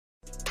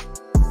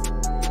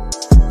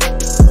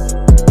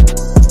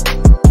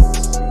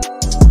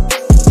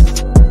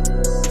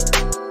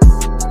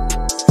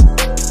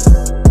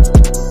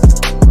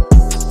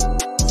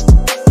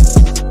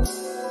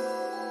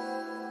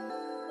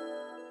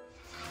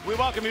We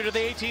welcome you to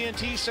the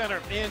AT&T Center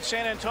in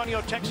San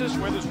Antonio, Texas,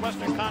 where this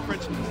Western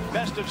Conference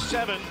best of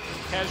 7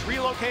 has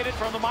relocated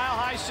from the Mile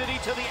High City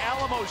to the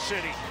Alamo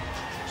City.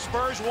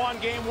 Spurs won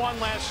Game 1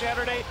 last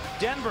Saturday.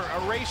 Denver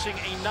erasing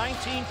a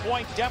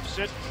 19-point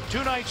deficit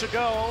 2 nights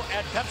ago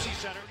at Pepsi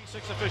Center.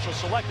 36 officials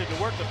selected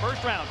to work the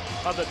first round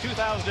of the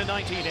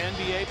 2019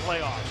 NBA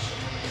playoffs.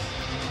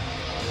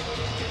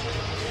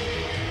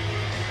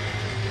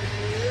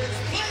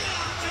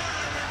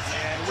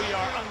 And we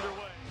are underway.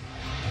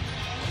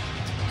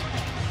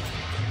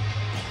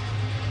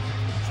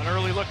 An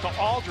early look to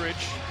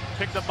Aldridge,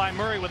 picked up by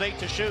Murray with 8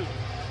 to shoot.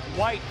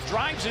 White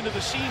drives into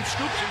the seam,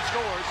 scoops and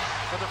scores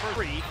for the first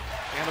 3,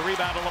 and the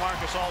rebound to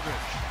LaMarcus Aldridge.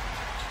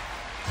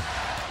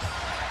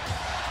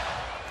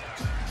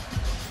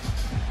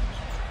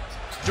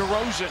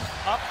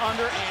 DeRozan up,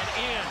 under, and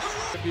in.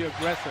 To be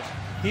aggressive.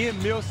 He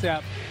and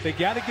Millsap, they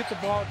got to get the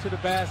ball to the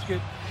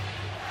basket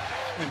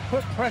and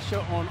put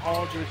pressure on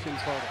Aldridge and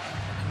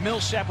Poeltl.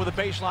 Millsap with a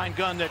baseline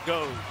gun that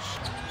goes.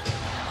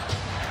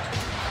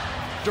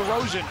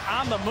 DeRozan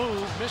on the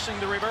move, missing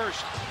the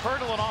reverse.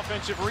 Poeltl an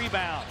offensive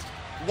rebound.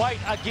 White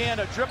again,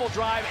 a dribble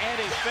drive and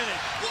a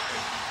finish.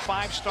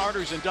 5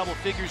 starters in double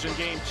figures in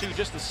Game 2,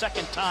 just the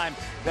second time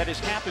that has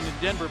happened in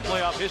Denver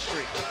playoff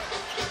history.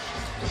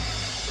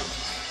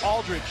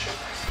 Aldridge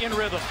in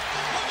rhythm.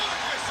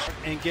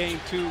 In Game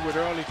 2 with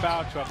early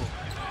foul trouble.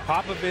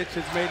 Popovich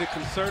has made a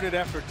concerted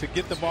effort to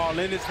get the ball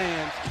in his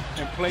hands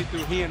and play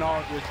through he and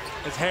Aldridge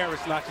as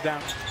Harris knocks it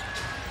down.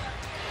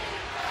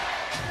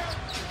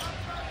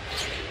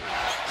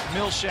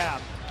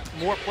 Millsap,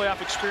 more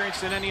playoff experience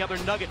than any other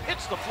Nugget,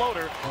 hits the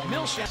floater.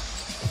 Millsap.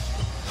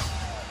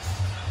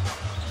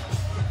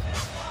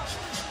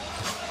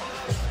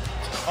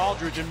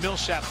 Aldridge and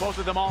Millsap, both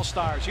of them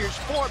all-stars. Here's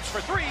Forbes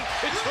for 3.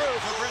 It's through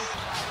for Brent.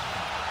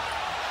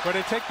 But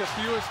they take the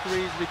fewest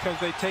threes because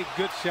they take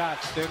good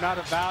shots. They're not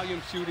a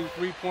volume shooting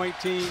three-point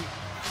team.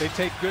 They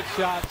take good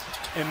shots,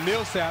 and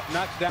Millsap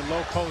knocks down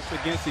low posts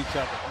against each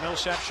other.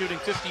 Millsap shooting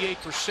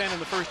 58% in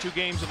the first 2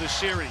 games of this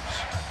series.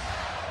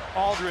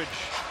 Aldridge.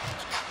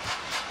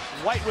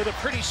 White with a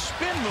pretty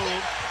spin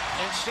move,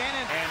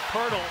 and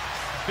Poeltl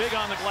big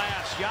on the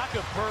glass.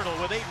 Jakob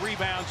Poeltl with 8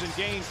 rebounds in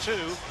Game 2.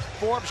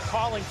 Forbes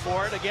calling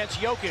for it against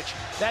Jokic.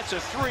 That's a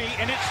 3,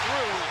 and it's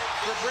through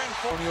for Bryn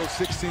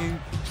Forbes.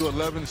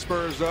 16-11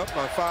 Spurs up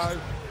by 5.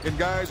 And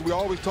guys, we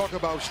always talk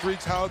about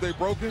streaks, how they're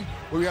broken.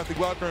 Well, you have to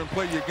go out there and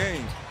play your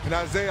game. And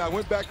Isaiah, I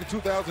went back to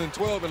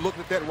 2012 and looked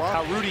at that.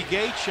 Now Rudy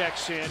Gay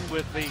checks in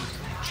with the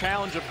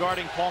challenge of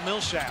guarding Paul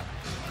Millsap.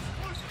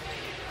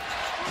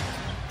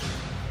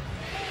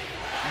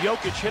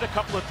 Jokic hit a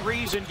couple of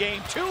 3s in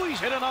Game 2. He's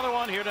hit another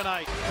one here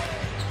tonight.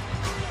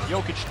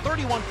 Jokic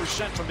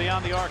 31% from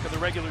beyond the arc of the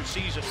regular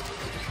season.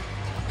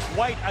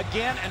 White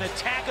again, an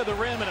attack of the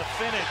rim and a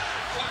finish.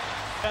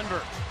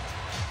 Denver.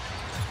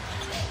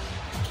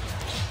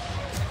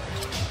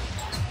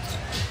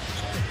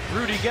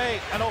 Rudy Gay,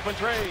 an open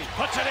trade,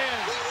 puts it in.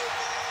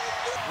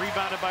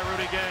 Rebounded by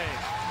Rudy Gay.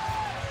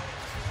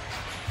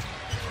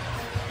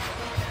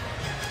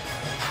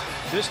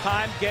 This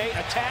time Gay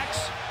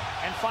attacks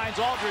and finds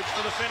Aldridge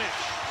for the finish.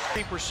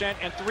 3%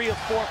 and 3 of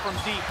 4 from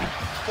deep.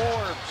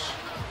 Forbes,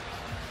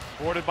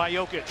 boarded by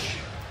Jokic.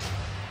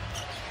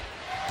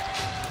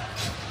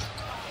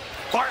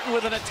 Barton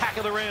with an attack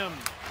of the rim.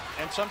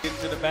 And some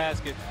into the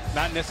basket,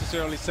 not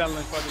necessarily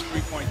settling for the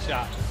three-point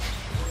shot.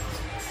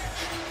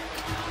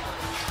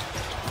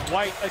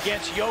 White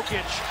against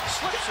Jokic,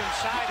 slips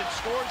inside and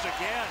scores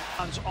again.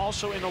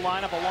 Also in the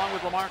lineup along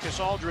with LaMarcus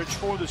Aldridge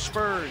for the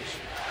Spurs.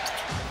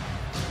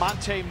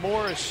 Monte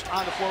Morris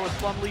on the floor with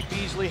Plumlee,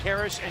 Beasley,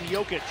 Harris, and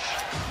Jokic.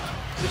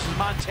 This is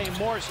Monte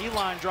Morris. He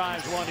line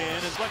drives one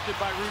in. Deflected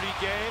by Rudy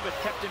Gay, but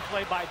kept in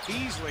play by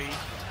Beasley.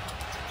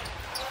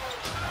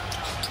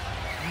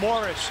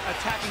 Morris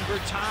attacking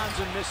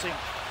Bertans and missing.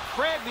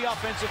 Craig the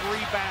offensive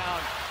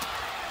rebound.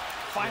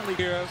 Finally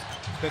here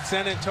that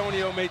San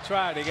Antonio may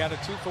try. They got a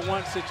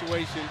 2-for-1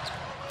 situation.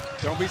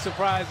 Don't be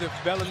surprised if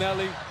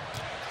Bellinelli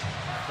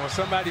or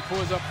somebody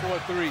pulls up for a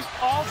 3.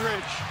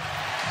 Aldridge,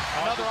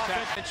 another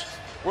offense.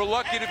 We're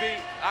lucky to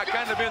be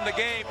kind of in the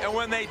game, and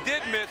when they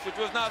did miss, which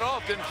was not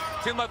often,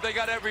 seemed like they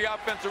got every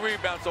offensive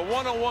rebound. So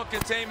one-on-one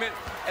containment,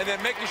 and then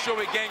making sure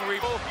we gang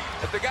rebound.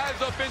 If the guy's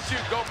up into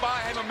you, go by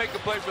him and make a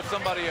play for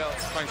somebody else.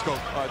 Thanks, Coach.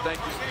 All right, thank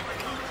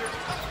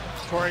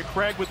you. Torrey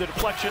Craig with the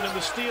deflection and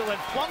the steal, and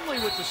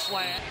Plumlee with the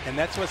slant. And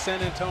that's what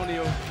San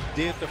Antonio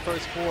did the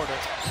first quarter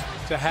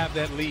to have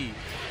that lead.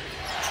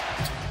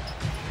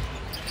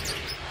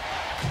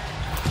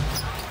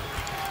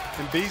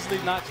 And Beasley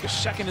not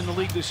second in the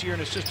league this year in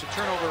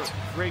assist-to-turnover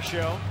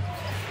ratio.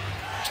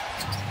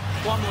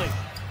 Plumlee,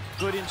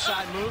 good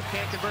inside move,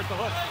 can't convert the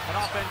hook. An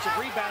offensive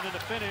rebound and a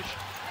finish.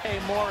 Hey,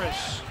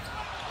 Morris.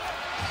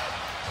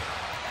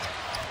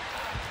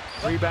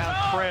 Rebound,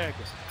 Craig.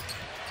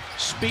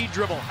 Speed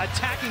dribble,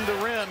 attacking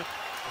the rim.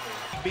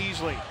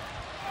 Beasley.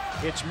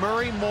 It's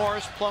Murray,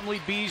 Morris,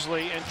 Plumlee,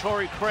 Beasley, and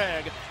Torrey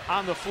Craig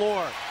on the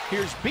floor.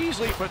 Here's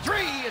Beasley for 3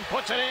 and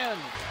puts it in.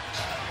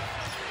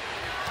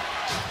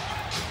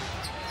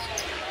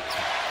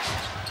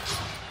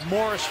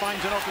 Morris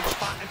finds an open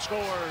spot and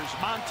scores.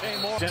 Monte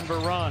Morris. Denver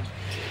run.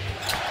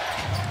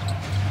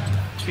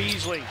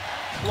 Beasley,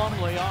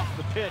 Plumlee off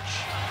the pitch.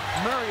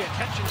 Murray, a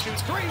catch and shoot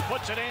three,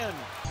 puts it in.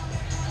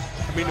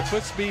 I mean, the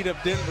foot speed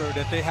of Denver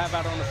that they have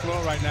out on the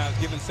floor right now is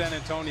giving San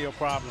Antonio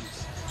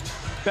problems.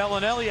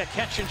 Bellinelli, a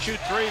catch and shoot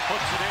three,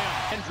 puts it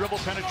in. And dribble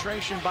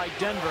penetration by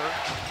Denver.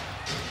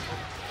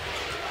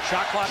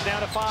 Shot clock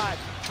down to 5.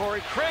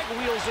 Torrey Craig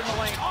wheels in the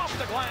lane, off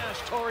the glass.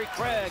 Torrey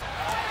Craig.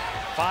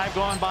 5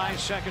 gone by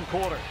second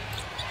quarter.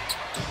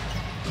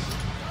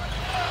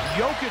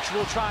 Jokic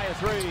will try a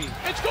three.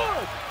 It's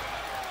good.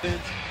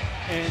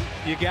 And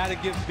you got to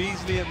give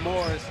Beasley and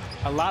Morris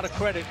a lot of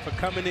credit for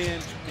coming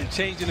in and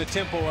changing the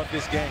tempo of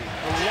this game.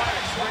 A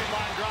wide straight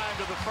line drive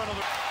to the front of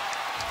the...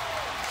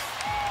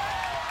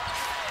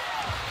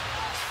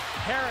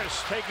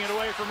 Harris taking it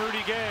away from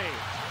Rudy Gay.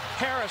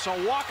 Harris, a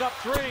walk-up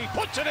three,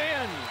 puts it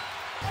in.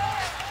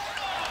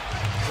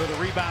 With a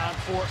rebound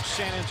for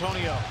San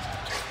Antonio.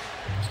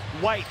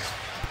 White.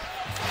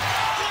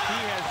 He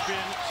has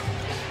been...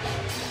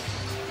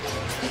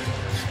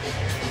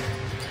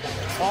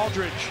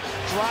 Aldridge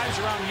drives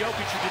around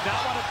Jokic, who did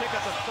not want to pick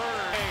up a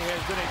third.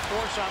 Has been a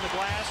force on the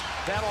glass.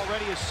 That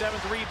already is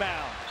 7th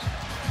rebound.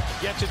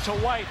 Gets it to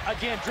White.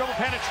 Again, dribble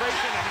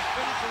penetration, and he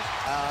finishes.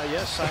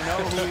 Yes, I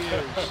know who he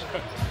is.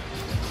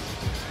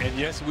 And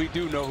yes, we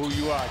do know who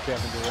you are,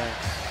 Kevin Durant.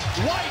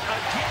 White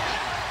again.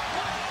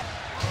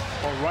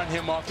 Or run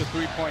him off the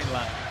three-point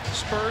line.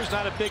 Spurs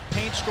not a big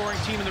paint-scoring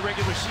team in the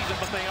regular season,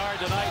 but they are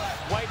tonight.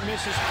 White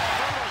misses.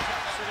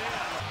 Taps it in.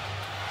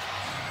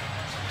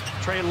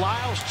 Trey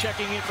Lyles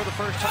checking in for the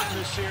first time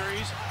this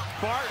series.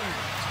 Barton,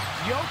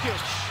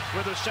 Jokic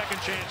with a second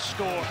chance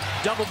score.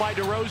 Double by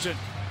DeRozan.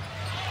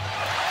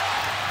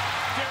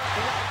 Derek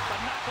White, the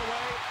knock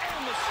away,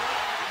 and the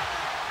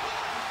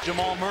slam.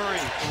 Jamal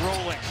Murray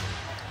rolling.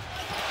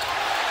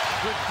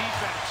 Good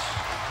defense.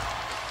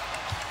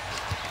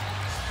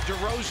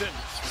 DeRozan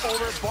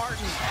over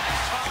Barton.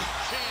 Tough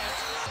chance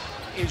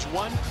is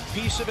one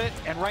piece of it,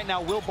 and right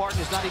now Will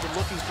Barton is not even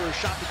looking for a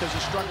shot because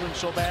he's struggling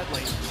so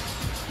badly.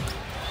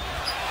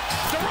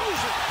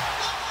 DeRozan!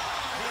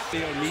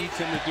 Theo needs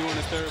him to do in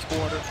the third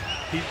quarter.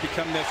 He's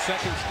become that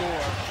second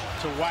scorer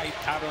to White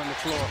out on the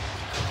floor.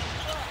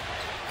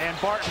 And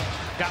Barton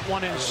got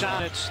one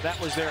inside. That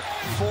was their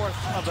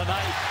 4th of the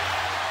night.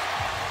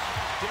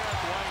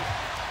 Derek White.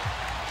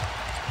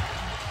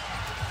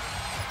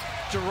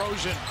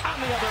 DeRozan on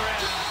the other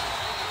end.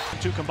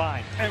 2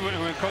 combined. And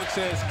when Coach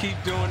says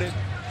keep doing it,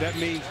 that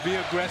means be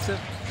aggressive,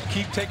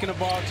 keep taking the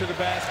ball to the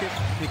basket,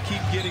 and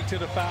keep getting to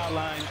the foul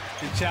line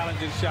and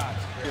challenging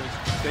shots.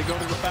 They go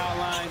to the foul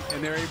line,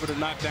 and they're able to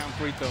knock down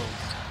free throws.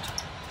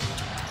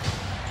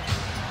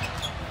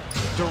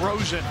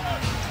 DeRozan.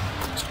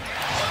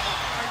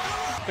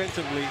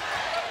 Offensively,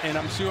 and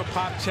I'm sure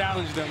Pop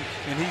challenged him,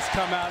 and he's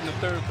come out in the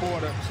third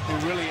quarter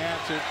and really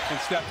answered and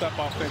stepped up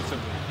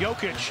offensively.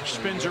 Jokic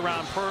spins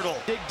around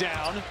Pirtle. Dig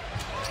down.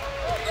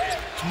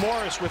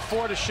 Morris with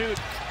 4 to shoot.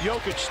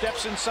 Jokic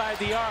steps inside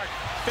the arc,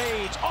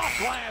 fades off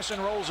glass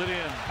and rolls it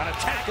in. An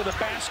attack of the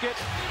basket.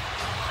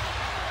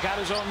 Got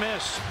his own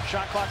miss.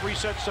 Shot clock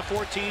resets to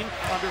 14.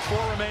 Under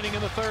 4 remaining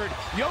in the third.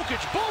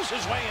 Jokic pulls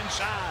his way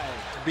inside.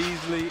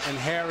 Beasley and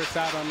Harris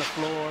out on the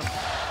floor.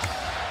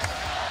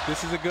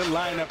 This is a good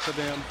lineup for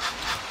them.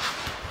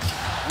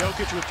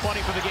 Jokic with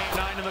 20 for the game,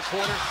 9 in the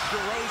quarter.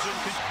 DeRozan.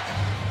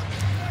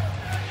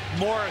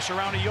 Morris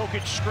around a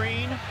Jokic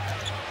screen.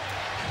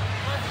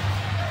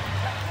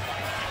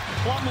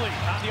 Plumlee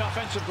on the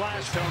offensive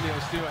glass. Antonio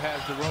still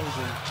has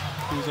DeRozan,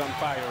 who's on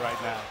fire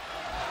right now.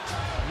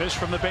 Miss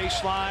from the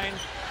baseline.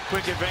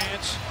 Quick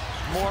advance.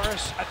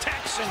 Morris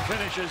attacks and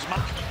finishes.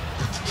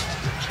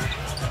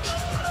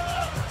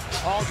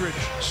 Aldridge,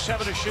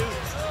 7 to shoot.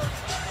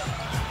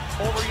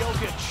 Over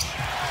Jokic.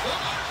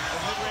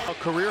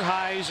 Career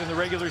highs in the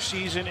regular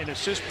season in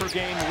assists per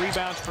game,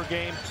 rebounds per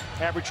game.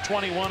 Average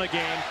 21 a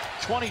game.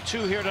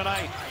 22 here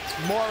tonight.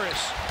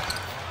 Morris,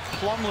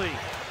 Plumlee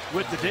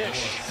with the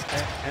dish.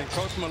 And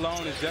Coach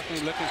Malone is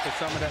definitely looking for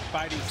some of that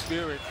fighting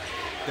spirit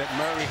that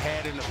Murray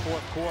had in the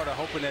fourth quarter,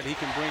 hoping that he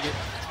can bring it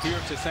here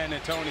to San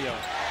Antonio.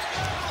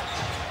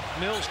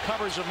 Mills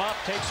covers him up,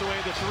 takes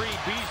away the 3.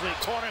 Beasley,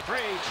 corner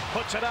 3,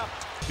 puts it up.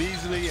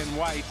 Beasley and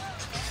White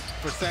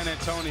for San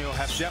Antonio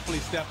have definitely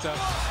stepped up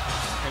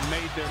and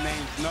made their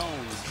names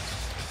known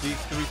these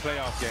 3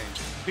 playoff games.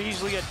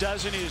 Beasley, a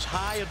dozen, is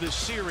high of the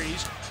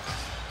series.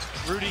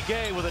 Rudy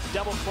Gay with a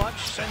double clutch,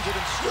 sends it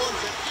and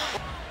scores it.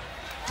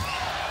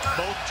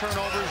 Both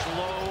turnovers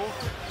low.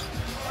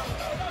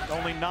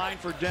 Only 9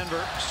 for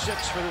Denver,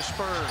 6 for the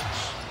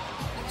Spurs.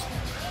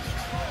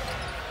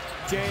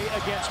 Gay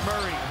against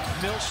Murray.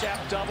 Millsap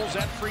doubles,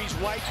 that frees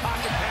White.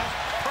 Pocket pass,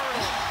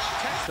 Pirtle.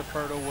 To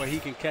Pirtle where he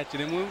can catch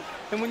it. And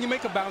when you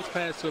make a bounce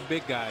pass to a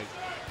big guy,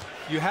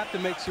 you have to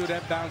make sure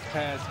that bounce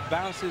pass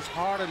bounces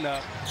hard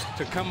enough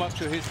to come up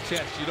to his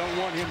chest. You don't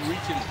want him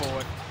reaching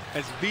for it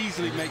as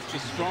Beasley makes the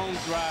strong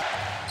drive.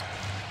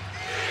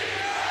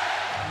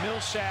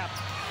 Millsap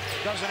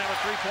doesn't have a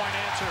 3-point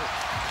answer.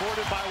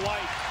 Boarded by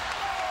White.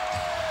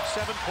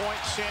 7-point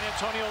San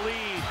Antonio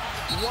lead.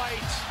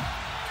 White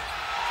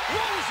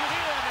rolls it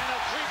in, and a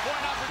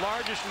three-point opportunity.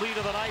 Largest lead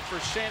of the night for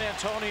San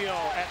Antonio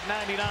at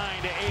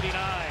 99-89.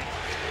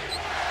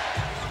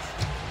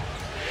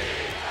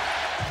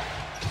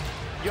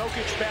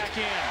 Jokic back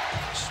in,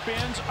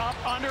 spins up,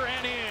 under,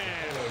 and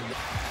in.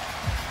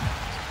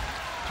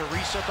 To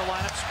reset the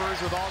lineup,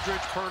 Spurs with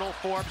Aldridge, Pirtle,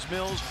 Forbes,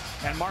 Mills,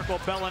 and Marco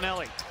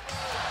Bellinelli.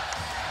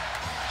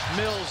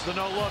 Mills, the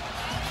no-look.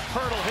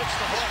 Pirtle hits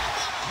the hook.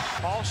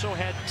 Also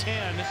had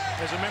 10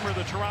 as a member of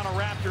the Toronto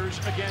Raptors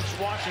against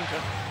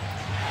Washington.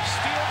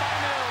 Steal by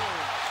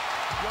Mills.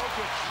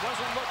 Jokic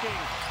wasn't looking.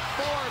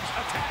 Forbes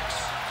attacks.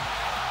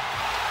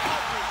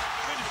 Aldridge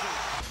finishes.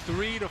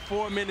 3 to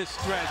 4 minute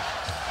stretch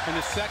in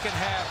the second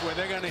half where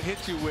they're going to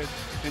hit you with,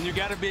 and you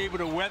got to be able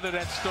to weather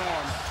that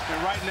storm.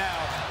 And right now,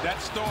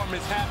 that storm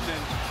is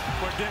happening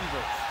for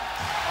Denver.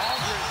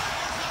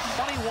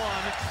 Aldridge, 21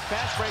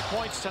 fast break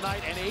points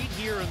tonight and 8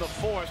 here in the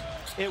fourth.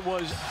 It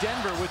was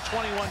Denver with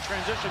 21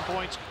 transition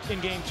points in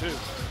game 2.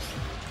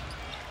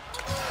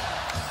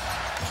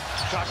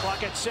 Shot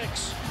clock at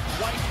 6.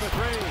 White for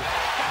 3.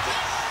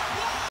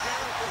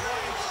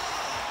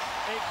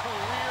 A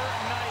career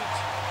night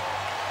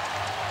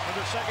for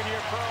the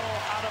second-year pro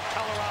out of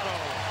Colorado.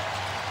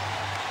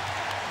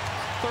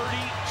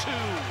 32.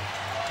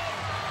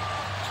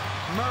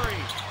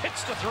 Murray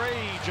hits the 3.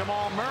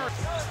 Jamal Murray.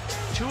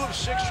 2 of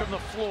 6 from the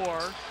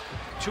floor.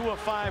 2 of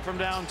 5 from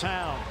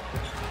downtown.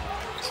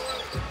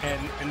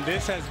 And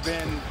this has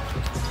been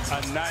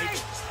a night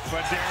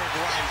for Derek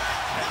White.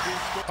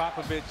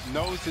 Popovich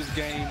knows his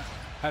game,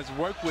 has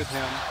worked with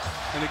him.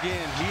 And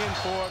again, he and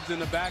Forbes in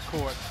the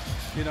backcourt.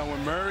 You know,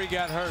 when Murray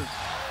got hurt,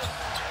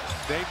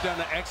 they've done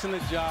an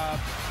excellent job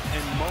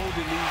in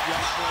molding these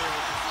young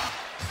players.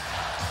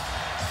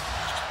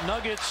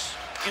 Nuggets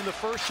in the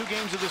first 2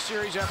 games of the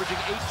series averaging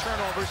 8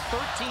 turnovers,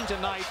 13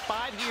 tonight,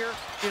 5 here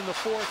in the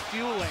fourth,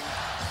 fueling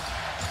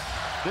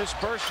this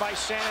burst by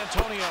San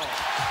Antonio.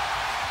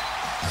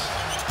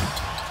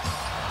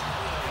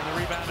 And the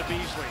rebound to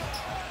Beasley.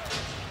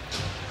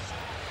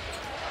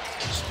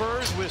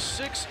 Spurs with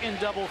 6 in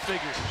double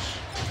figures.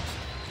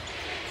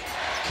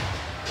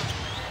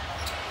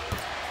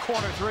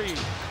 Corner 3.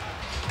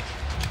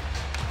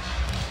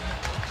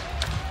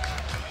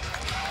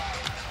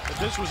 But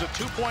this was a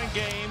 2-point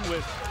game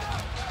with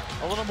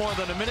a little more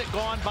than a minute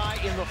gone by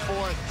in the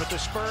fourth. But the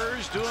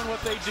Spurs doing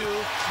what they do.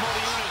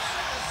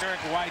 Derek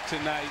White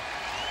tonight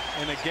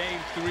in a game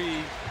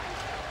 3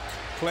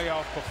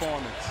 playoff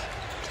performance.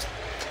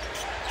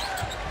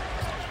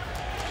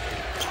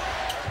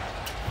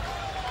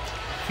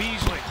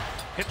 Beasley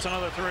hits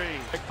another 3.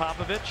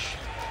 Popovich.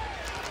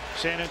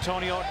 San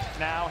Antonio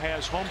now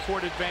has home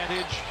court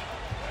advantage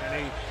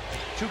and a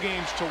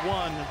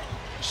 2-1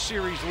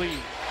 series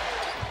lead.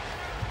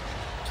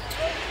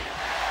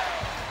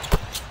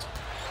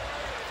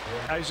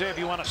 Isaiah, if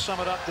you want to sum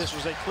it up, this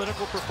was a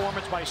clinical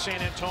performance by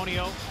San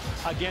Antonio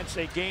against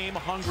a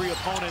game-hungry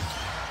opponent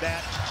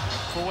that,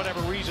 for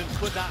whatever reason,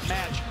 could not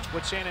match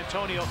what San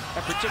Antonio,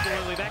 and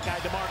particularly that guy,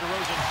 DeMar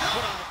DeRozan,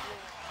 put on the floor.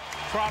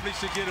 Probably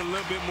should get a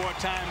little bit more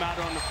time out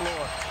on the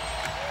floor.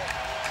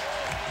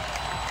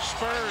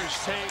 Spurs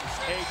take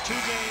a 2-1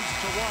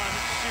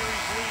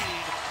 series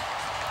lead.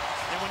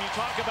 And when you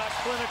talk about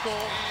clinical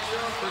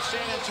for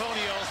San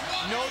Antonio,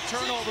 no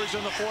turnovers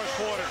in the fourth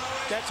quarter.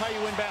 That's how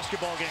you win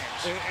basketball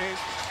games.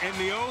 And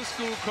the old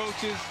school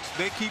coaches,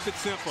 they keep it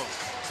simple.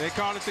 They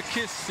call it the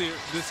KISS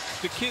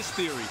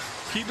theory.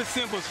 Keep it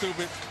simple,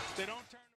 stupid. They don't